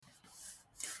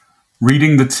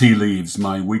Reading the Tea Leaves,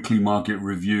 my weekly market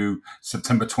review,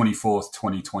 September 24th,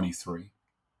 2023.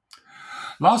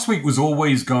 Last week was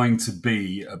always going to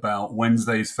be about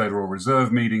Wednesday's Federal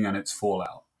Reserve meeting and its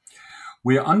fallout.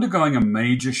 We are undergoing a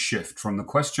major shift from the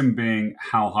question being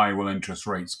how high will interest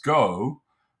rates go,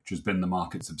 which has been the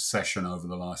market's obsession over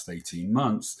the last 18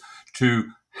 months, to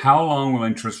how long will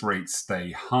interest rates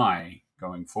stay high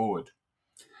going forward.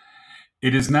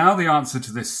 It is now the answer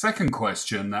to this second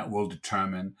question that will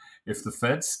determine if the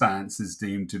Fed's stance is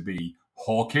deemed to be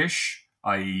hawkish,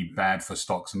 i.e. bad for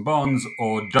stocks and bonds,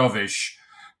 or dovish,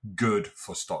 good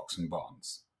for stocks and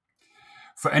bonds.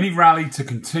 For any rally to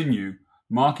continue,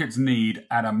 markets need,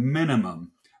 at a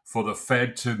minimum, for the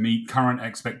Fed to meet current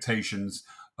expectations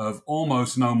of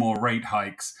almost no more rate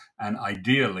hikes and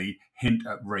ideally hint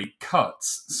at rate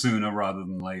cuts sooner rather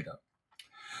than later.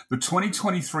 The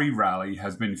 2023 rally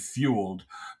has been fueled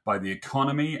by the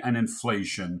economy and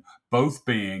inflation both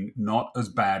being not as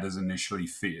bad as initially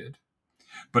feared.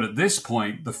 But at this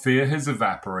point, the fear has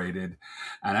evaporated,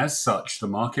 and as such, the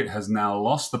market has now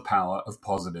lost the power of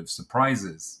positive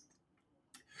surprises.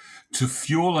 To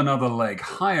fuel another leg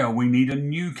higher, we need a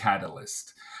new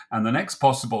catalyst, and the next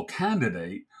possible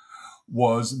candidate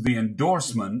was the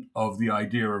endorsement of the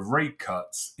idea of rate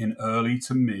cuts in early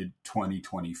to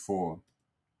mid-2024.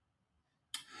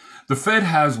 The Fed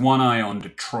has one eye on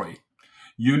Detroit.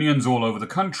 Unions all over the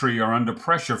country are under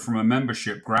pressure from a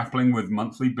membership grappling with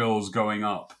monthly bills going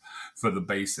up for the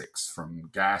basics, from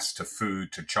gas to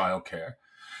food to childcare,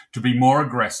 to be more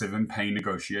aggressive in pay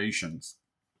negotiations.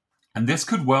 And this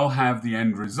could well have the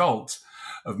end result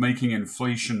of making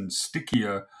inflation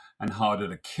stickier and harder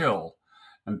to kill,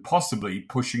 and possibly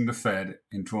pushing the Fed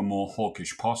into a more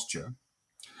hawkish posture.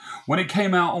 When it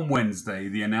came out on Wednesday,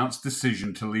 the announced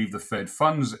decision to leave the Fed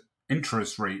funds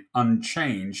interest rate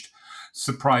unchanged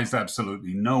surprised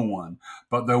absolutely no one,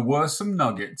 but there were some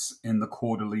nuggets in the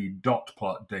quarterly dot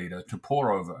plot data to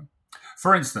pore over.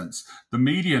 For instance, the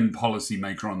median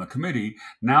policymaker on the committee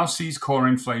now sees core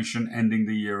inflation ending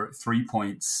the year at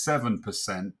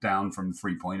 3.7%, down from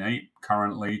 3.8%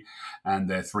 currently, and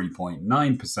their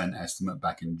 3.9% estimate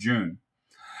back in June.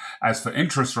 As for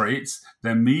interest rates,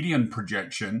 their median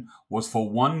projection was for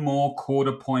one more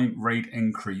quarter point rate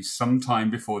increase sometime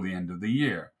before the end of the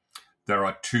year. There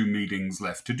are 2 meetings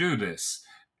left to do this,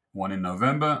 one in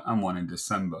November and one in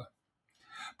December.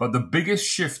 But the biggest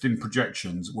shift in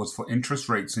projections was for interest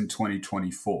rates in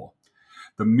 2024.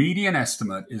 The median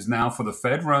estimate is now for the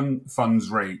Fed funds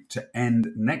rate to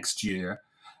end next year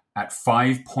at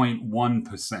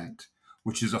 5.1%.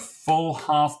 which is a full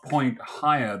half point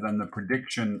higher than the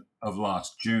prediction of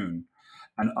last June,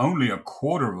 and only a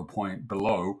quarter of a point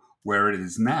below where it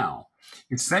is now,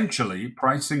 essentially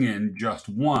pricing in just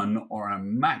 1 or a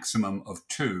maximum of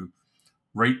 2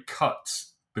 rate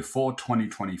cuts before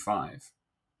 2025.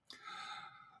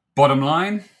 Bottom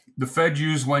line, the Fed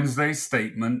used Wednesday's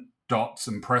statement, dots,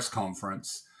 and press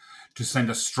conference to send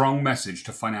a strong message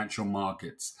to financial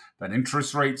markets that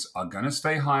interest rates are going to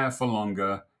stay higher for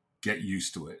longer. Get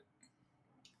used to it.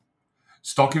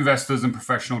 Stock investors and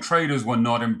professional traders were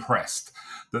not impressed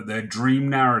that their dream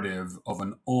narrative of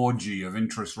an orgy of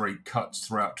interest rate cuts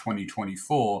throughout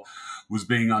 2024 was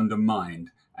being undermined,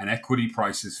 and equity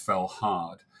prices fell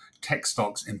hard. Tech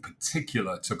stocks in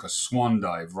particular took a swan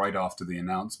dive right after the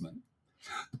announcement.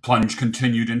 The plunge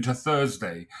continued into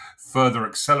Thursday, further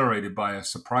accelerated by a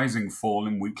surprising fall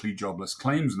in weekly jobless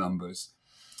claims numbers.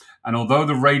 And although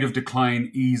the rate of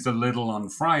decline eased a little on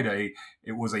Friday,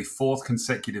 it was a 4th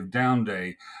consecutive down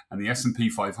day, and the S&P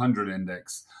 500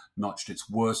 index notched its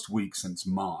worst week since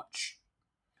March.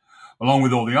 Along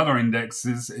with all the other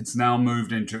indexes, it's now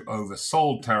moved into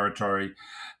oversold territory,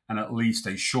 and at least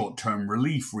a short-term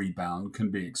relief rebound can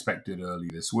be expected early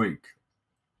this week.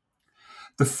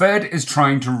 The Fed is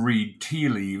trying to read tea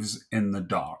leaves in the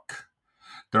dark.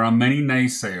 There are many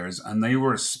naysayers, and they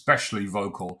were especially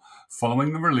vocal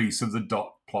following the release of the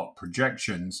dot plot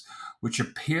projections, which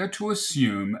appear to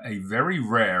assume a very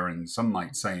rare, and some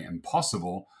might say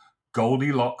impossible,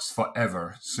 Goldilocks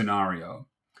forever scenario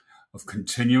of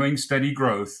continuing steady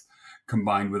growth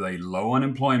combined with a low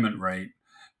unemployment rate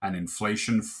and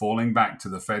inflation falling back to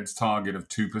the Fed's target of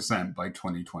 2% by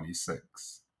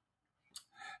 2026.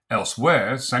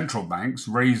 Elsewhere, central banks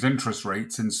raised interest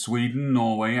rates in Sweden,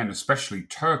 Norway, and especially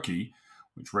Turkey,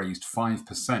 which raised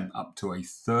 5% up to a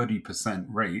 30%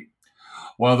 rate,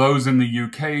 while those in the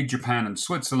UK, Japan, and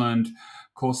Switzerland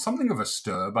caused something of a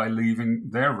stir by leaving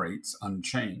their rates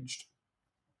unchanged.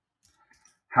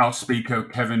 House Speaker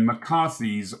Kevin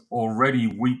McCarthy's already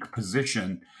weak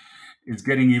position is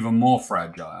getting even more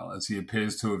fragile as he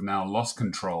appears to have now lost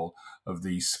control of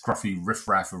the scruffy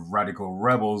riffraff of radical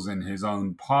rebels in his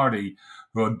own party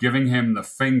who are giving him the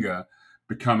finger,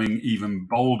 becoming even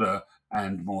bolder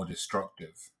and more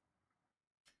destructive.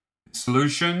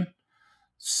 Solution?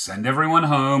 Send everyone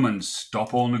home and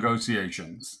stop all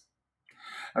negotiations.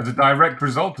 As a direct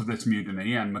result of this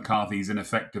mutiny and McCarthy's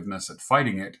ineffectiveness at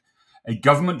fighting it, a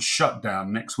government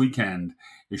shutdown next weekend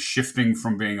is shifting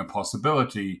from being a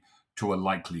possibility to a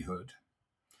likelihood.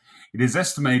 It is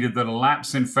estimated that a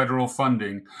lapse in federal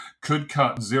funding could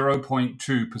cut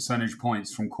 0.2 percentage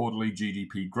points from quarterly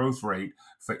GDP growth rate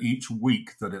for each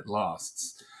week that it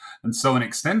lasts. And so an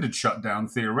extended shutdown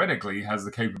theoretically has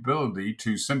the capability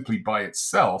to simply by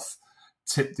itself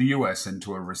tip the US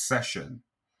into a recession.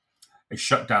 A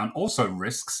shutdown also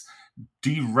risks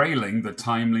derailing the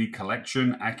timely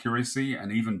collection, accuracy,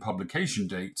 and even publication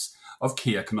dates of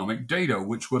key economic data,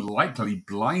 which would likely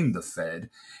blind the Fed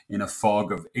in a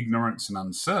fog of ignorance and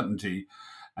uncertainty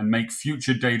and make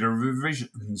future data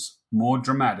revisions more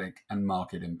dramatic and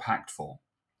market impactful.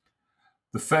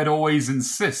 The Fed always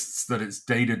insists that it's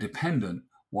data dependent.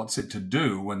 What's it to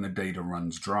do when the data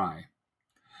runs dry?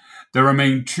 There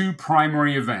remain two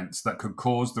primary events that could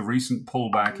cause the recent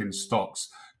pullback in stocks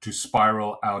to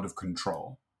spiral out of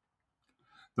control.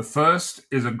 The first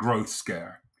is a growth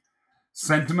scare.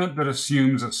 Sentiment that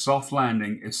assumes a soft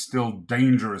landing is still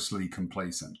dangerously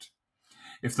complacent.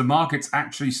 If the markets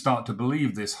actually start to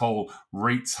believe this whole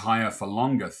rates higher for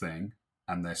longer thing,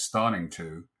 and they're starting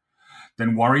to,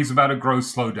 then worries about a growth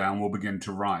slowdown will begin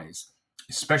to rise,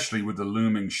 especially with the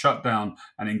looming shutdown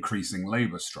and increasing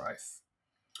labor strife,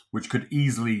 which could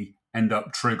easily end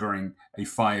up triggering a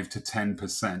 5 to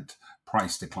 10%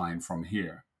 price decline from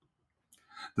here.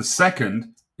 The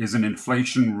second is an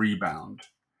inflation rebound.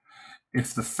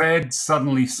 If the Fed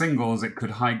suddenly signals it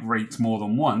could hike rates more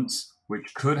than once,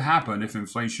 which could happen if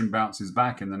inflation bounces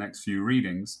back in the next few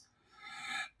readings,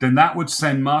 then that would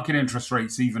send market interest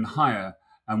rates even higher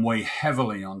and weigh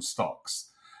heavily on stocks,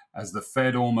 as the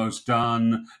Fed almost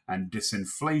done and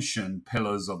disinflation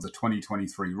pillars of the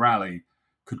 2023 rally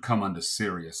could come under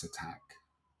serious attack.